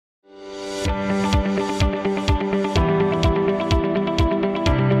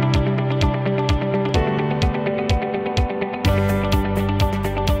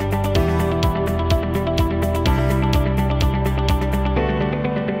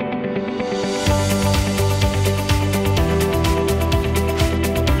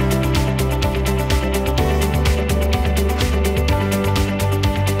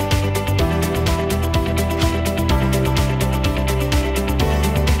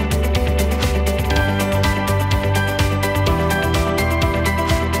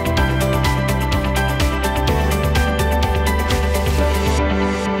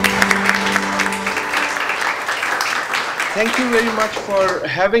very much for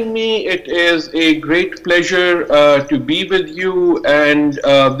having me. It is a great pleasure to be with you, and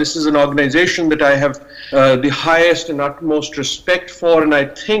this is an organization that I have the highest and utmost respect for, and I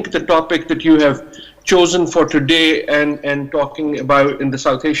think the topic that you have chosen for today and talking about in the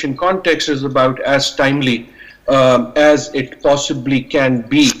South Asian context is about as timely as it possibly can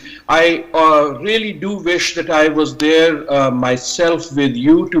be. I really do wish that I was there myself with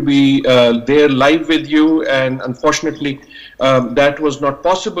you, to be there live with you, and unfortunately that was not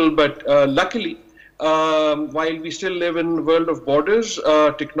possible, but luckily while we still live in a world of borders,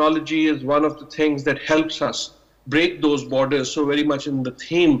 technology is one of the things that helps us break those borders. So very much in the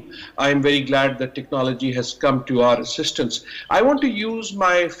theme, I'm very glad that technology has come to our assistance. I want to use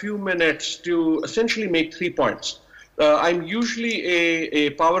my few minutes to essentially make 3 points. I'm usually a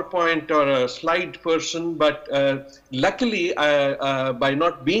PowerPoint or a slide person, but luckily by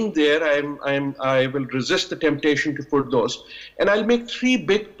not being there, I will resist the temptation to put those. And I'll make 3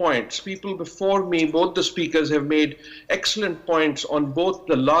 big points. People before me, both the speakers, have made excellent points on both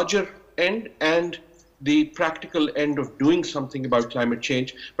the larger end and the practical end of doing something about climate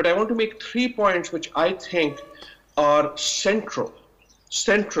change. But I want to make 3 points which I think are central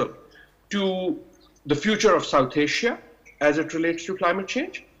to the future of South Asia as it relates to climate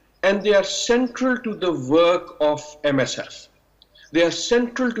change, and they are central to the work of MSF. They are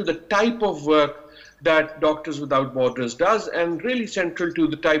central to the type of work that Doctors Without Borders does, and really central to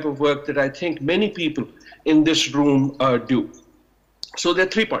the type of work that I think many people in this room do. So there are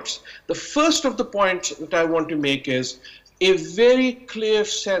 3 points. The first of the points that I want to make is a very clear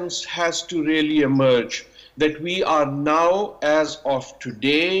sense has to really emerge that we are now, as of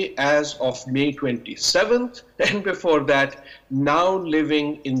today, as of May 27th, and before that, now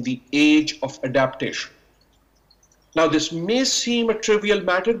living in the age of adaptation. Now, this may seem a trivial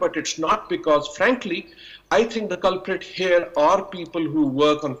matter, but it's not, because frankly, I think the culprit here are people who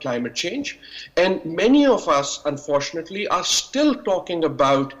work on climate change. And many of us, unfortunately, are still talking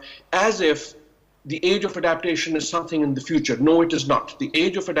about as if the age of adaptation is something in the future. No, it is not. The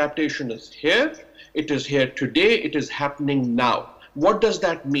age of adaptation is here. It is here today. It is happening now. What does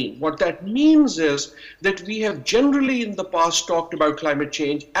that mean? What that means is that we have generally in the past talked about climate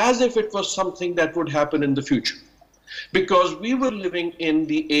change as if it was something that would happen in the future, because we were living in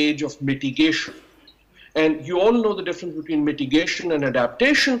the age of mitigation. And you all know the difference between mitigation and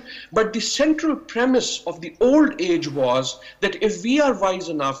adaptation, but the central premise of the old age was that if we are wise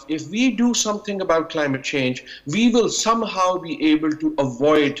enough, if we do something about climate change, we will somehow be able to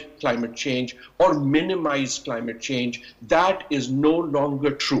avoid climate change or minimize climate change. That is no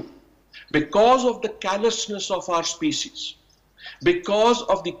longer true. Because of the callousness of our species, because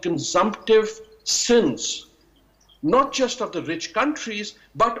of the consumptive sins, not just of the rich countries,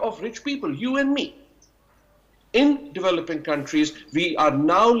 but of rich people, you and me. In developing countries, we are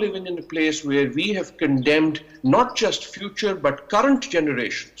now living in a place where we have condemned not just future but current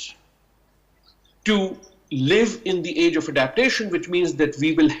generations to live in the age of adaptation, which means that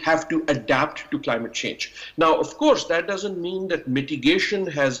we will have to adapt to climate change. Now, of course, that doesn't mean that mitigation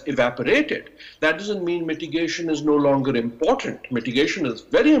has evaporated. That doesn't mean mitigation is no longer important. Mitigation is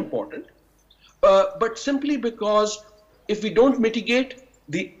very important, but simply because if we don't mitigate,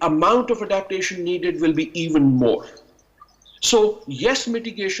 the amount of adaptation needed will be even more. So yes,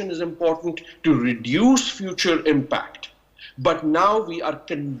 mitigation is important to reduce future impact, but now we are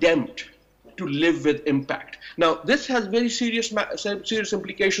condemned to live with impact. Now, this has very serious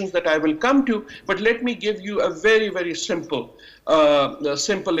implications that I will come to, but let me give you a very, very simple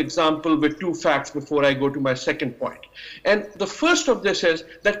example with 2 facts before I go to my second point. And the first of this is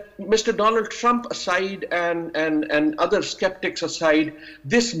that Mr. Donald Trump aside and other skeptics aside,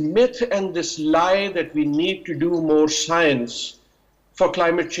 this myth and this lie that we need to do more science for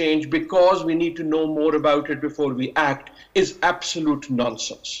climate change because we need to know more about it before we act is absolute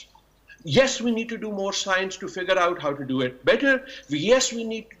nonsense. Yes, we need to do more science to figure out how to do it better. Yes, we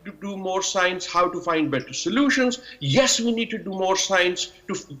need to do more science how to find better solutions. Yes, we need to do more science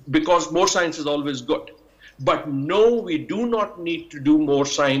because more science is always good. But no, we do not need to do more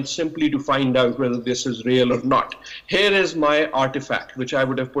science simply to find out whether this is real or not. Here is my artifact, which I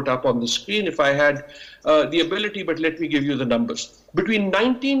would have put up on the screen if I had the ability, but let me give you the numbers. Between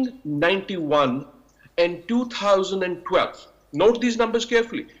 1991 and 2012, note these numbers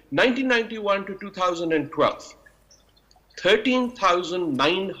carefully. 1991 to 2012,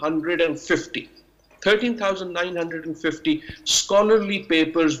 13,950 scholarly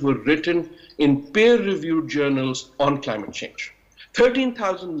papers were written in peer-reviewed journals on climate change.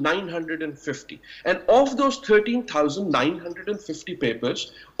 13,950. And of those 13,950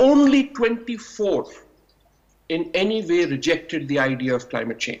 papers, only 24 in any way rejected the idea of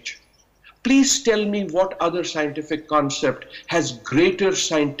climate change. Please tell me what other scientific concept has greater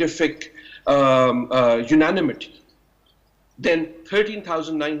scientific unanimity than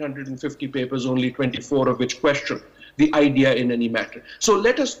 13,950 papers, only 24 of which question the idea in any matter. So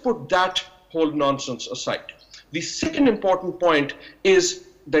let us put that whole nonsense aside. The second important point is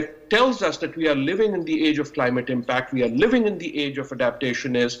that tells us that we are living in the age of climate impact, we are living in the age of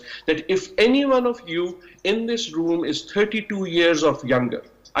adaptation, is that if any one of you in this room is 32 years or younger,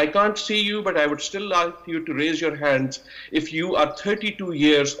 I can't see you, but I would still like you to raise your hands if you are 32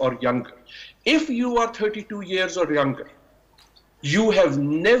 years or younger. If you are 32 years or younger, you have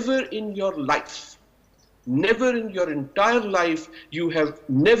never in your life, never in your entire life, you have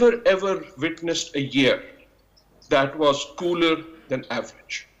never ever witnessed a year that was cooler than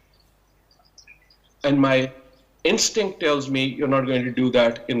average. And my instinct tells me you're not going to do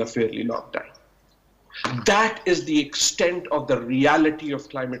that in a fairly long time. That is the extent of the reality of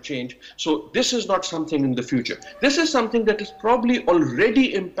climate change. So this is not something in the future. This is something that is probably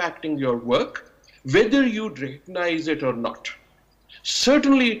already impacting your work, whether you recognize it or not.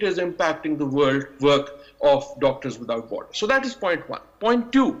 Certainly it is impacting the work of Doctors Without Borders. So that is point one.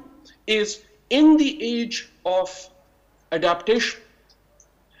 Point two is, in the age of adaptation,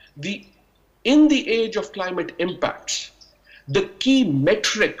 in the age of climate impacts, the key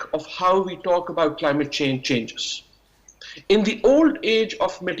metric of how we talk about climate change changes. In the old age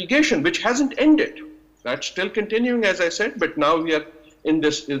of mitigation, which hasn't ended, that's still continuing, as I said, but now we are in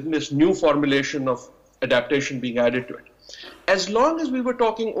this new formulation of adaptation being added to it. As long as we were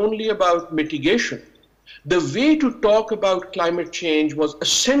talking only about mitigation, the way to talk about climate change was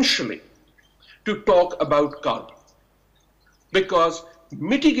essentially to talk about carbon, because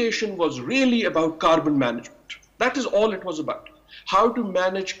mitigation was really about carbon management. That is all it was about. How to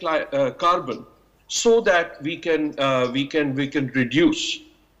manage carbon so that we can reduce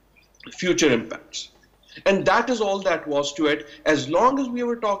future impacts. And that is all that was to it. As long as we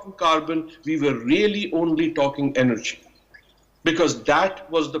were talking carbon, we were really only talking energy, because that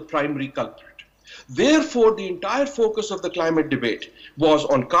was the primary culprit. Therefore, the entire focus of the climate debate was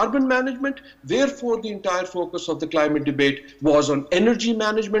on carbon management. Therefore, the entire focus of the climate debate was on energy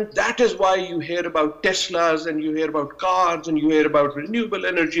management. That is why you hear about Teslas, and you hear about cars, and you hear about renewable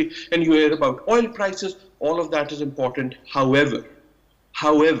energy, and you hear about oil prices. All of that is important. However,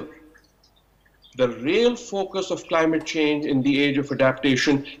 the real focus of climate change in the age of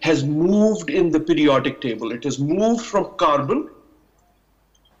adaptation has moved in the periodic table. It has moved from carbon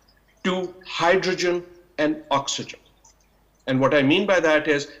to hydrogen and oxygen. And what I mean by that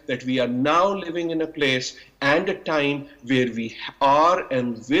is that we are now living in a place and a time where we are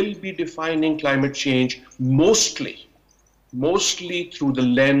and will be defining climate change mostly through the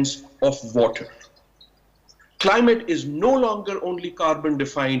lens of water. Climate is no longer only carbon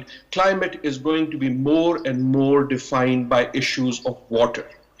defined. Climate is going to be more and more defined by issues of water.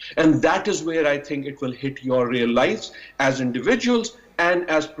 And that is where I think it will hit your real lives as individuals and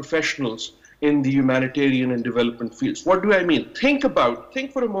as professionals in the humanitarian and development fields. What do I mean? Think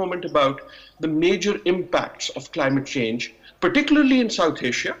for a moment about the major impacts of climate change, particularly in South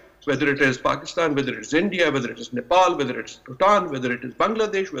Asia, whether it is Pakistan, whether it is India, whether it is Nepal, whether it is Bhutan, whether it is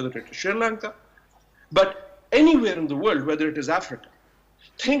Bangladesh, whether it is Sri Lanka, but anywhere in the world, whether it is Africa.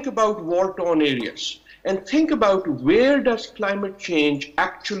 Think about war-torn areas and think about where does climate change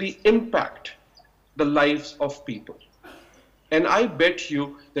actually impact the lives of people. And I bet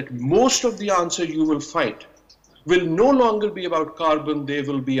you that most of the answer you will find will no longer be about carbon, they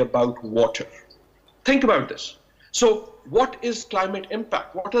will be about water. Think about this. So what is climate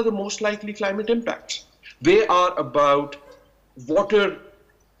impact? What are the most likely climate impacts? They are about water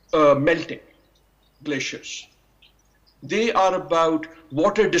melting, glaciers. They are about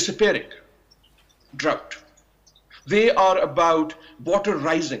water disappearing, drought. They are about water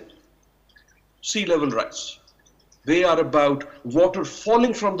rising, sea level rise. They are about water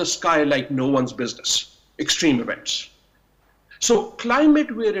falling from the sky like no one's business, extreme events. So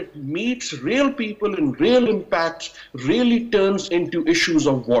climate, where it meets real people and real impacts, really turns into issues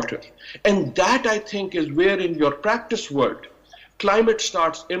of water. And that, I think, is where in your practice world, climate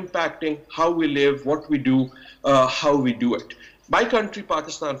starts impacting how we live, what we do, how we do it. My country,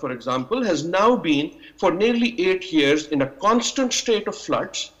 Pakistan, for example, has now been for nearly 8 years in a constant state of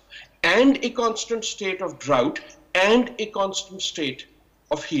floods and a constant state of drought and a constant state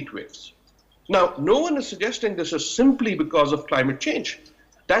of heat waves. Now, no one is suggesting this is simply because of climate change.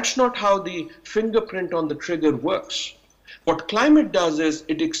 That's not how the fingerprint on the trigger works. What climate does is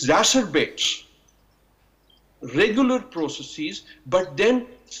it exacerbates regular processes, but then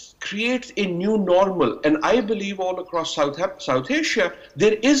creates a new normal. And I believe all across South Asia,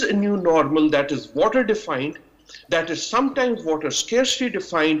 there is a new normal that is water defined, that is sometimes water scarcity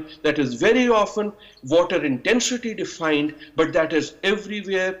defined, that is very often water intensity defined, but that is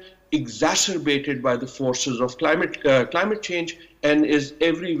everywhere exacerbated by the forces of climate change, and is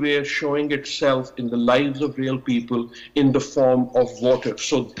everywhere showing itself in the lives of real people in the form of water.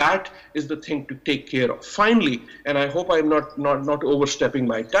 So that is the thing to take care of. Finally, and I hope I'm not overstepping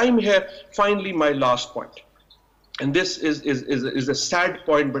my time here, finally my last point. And this is a sad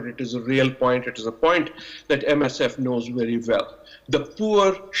point, but it is a real point. It is a point that MSF knows very well. The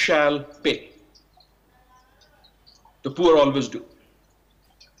poor shall pay. The poor always do.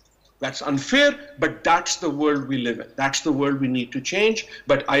 That's unfair, but that's the world we live in. That's the world we need to change,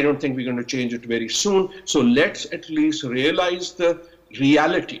 but I don't think we're going to change it very soon. So let's at least realize the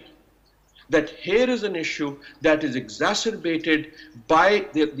reality that here is an issue that is exacerbated by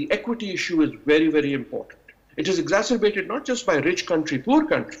the equity issue is very, very important. It is exacerbated not just by rich country, poor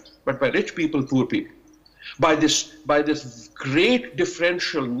country, but by rich people, poor people. By this great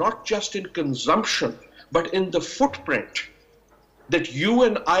differential, not just in consumption, but in the footprint that you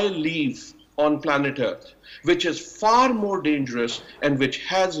and I leave on planet Earth, which is far more dangerous and which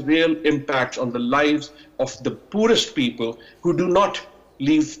has real impacts on the lives of the poorest people who do not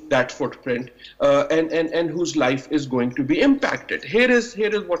leave that footprint and whose life is going to be impacted. Here is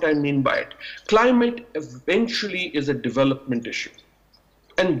what I mean by it. Climate eventually is a development issue.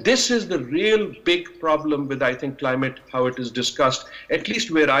 And this is the real big problem with, I think, climate, how it is discussed, at least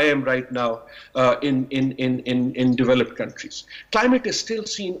where I am right now in developed countries. Climate is still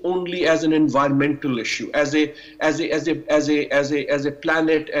seen only as an environmental issue, as a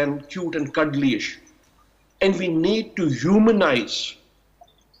planet and cute and cuddly issue. And we need to humanize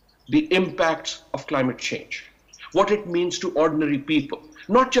the impacts of climate change, what it means to ordinary people,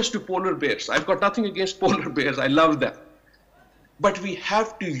 not just to polar bears. I've got nothing against polar bears, I love them. But we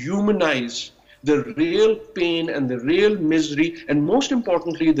have to humanize the real pain and the real misery, and most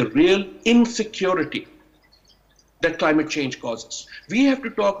importantly, the real insecurity that climate change causes. We have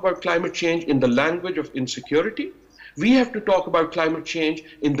to talk about climate change in the language of insecurity. We have to talk about climate change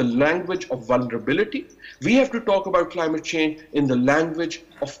in the language of vulnerability. We have to talk about climate change in the language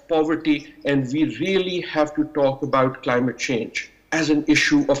of poverty, and we really have to talk about climate change as an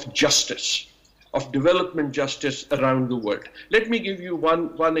issue of justice, of development justice around the world. Let me give you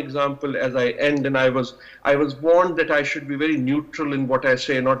one example as I end, and I was warned that I should be very neutral in what I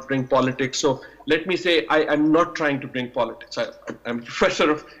say, not bring politics. So let me say I'm not trying to bring politics. I'm a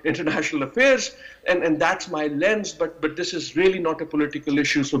professor of international affairs, and that's my lens, but this is really not a political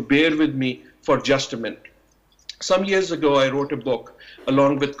issue, so bear with me for just a minute. Some years ago, I wrote a book,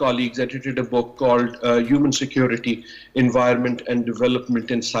 along with colleagues, edited a book called Human Security, Environment and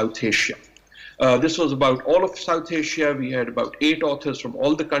Development in South Asia. This was about all of South Asia. We had about 8 authors from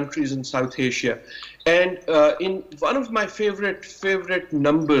all the countries in South Asia. And in one of my favorite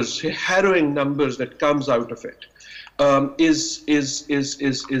numbers, harrowing numbers that comes out of it, is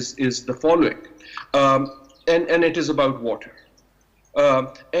the following. And it is about water.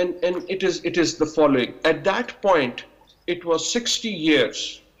 And it is the following. At that point, it was 60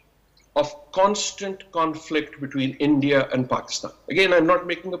 years of constant conflict between India and Pakistan. Again, I'm not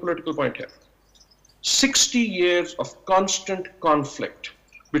making a political point here. 60 years of constant conflict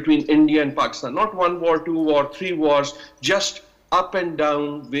between India and Pakistan. Not 1 war, 2 war, 3 wars, just up and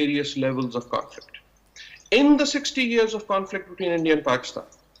down various levels of conflict. In the 60 years of conflict between India and Pakistan,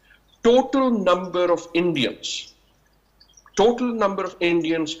 total number of Indians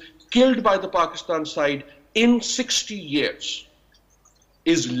killed by the Pakistan side in 60 years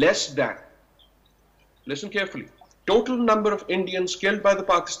is less than, listen carefully, total number of Indians killed by the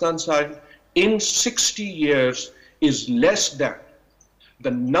Pakistan side in 60 years is less than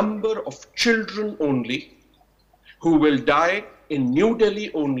the number of children only who will die in New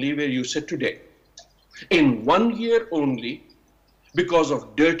Delhi only, where you sit today, in 1 year only, because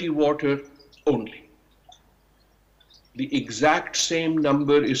of dirty water only. The exact same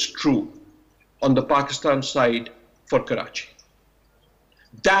number is true on the Pakistan side for Karachi.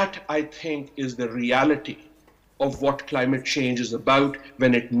 That, I think, is the reality of what climate change is about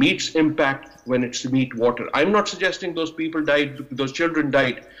when it meets impact, when it's meet water. I'm not suggesting those people died, those children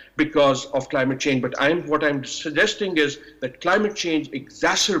died because of climate change, but what I'm suggesting is that climate change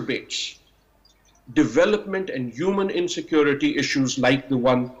exacerbates development and human insecurity issues like the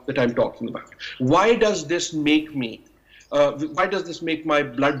one that I'm talking about. Why does this make me, why does this make my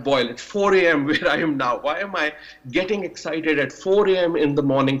blood boil at 4 a.m. where I am now? Why am I getting excited at 4 a.m. in the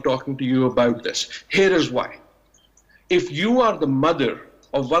morning talking to you about this? Here is why. If you are the mother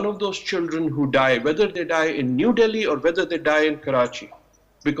of one of those children who die, whether they die in New Delhi or whether they die in Karachi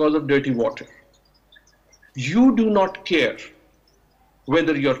because of dirty water, you do not care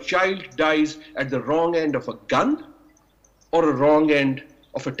whether your child dies at the wrong end of a gun or a wrong end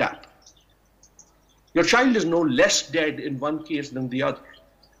of a tap. Your child is no less dead in one case than the other.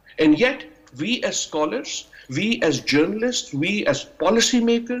 And yet, we as scholars, we as journalists, we as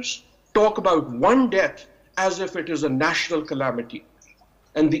policymakers talk about one death as if it is a national calamity,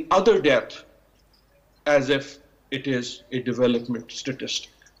 and the other death as if it is a development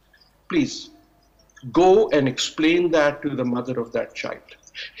statistic. Please, go and explain that to the mother of that child.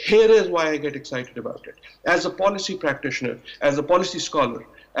 Here is why I get excited about it. As a policy practitioner, as a policy scholar,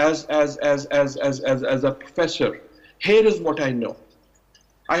 as a professor, here is what I know.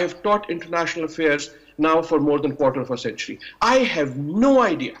 I have taught international affairs now for more than a quarter of a century. I have no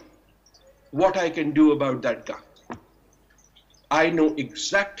idea what I can do about that gun. I know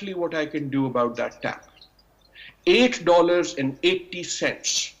exactly what I can do about that tap.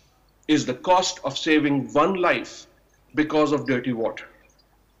 $8.80 is the cost of saving one life because of dirty water.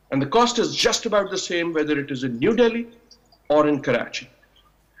 And the cost is just about the same whether it is in New Delhi or in Karachi.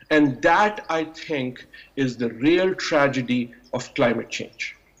 And that, I think, is the real tragedy of climate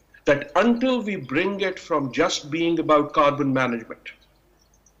change. That until we bring it from just being about carbon management,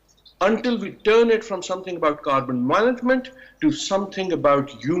 until we turn it from something about carbon management to something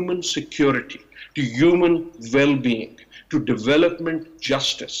about human security, to human well-being, to development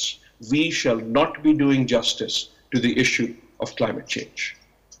justice, we shall not be doing justice to the issue of climate change.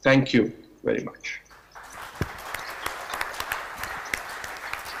 Thank you very much.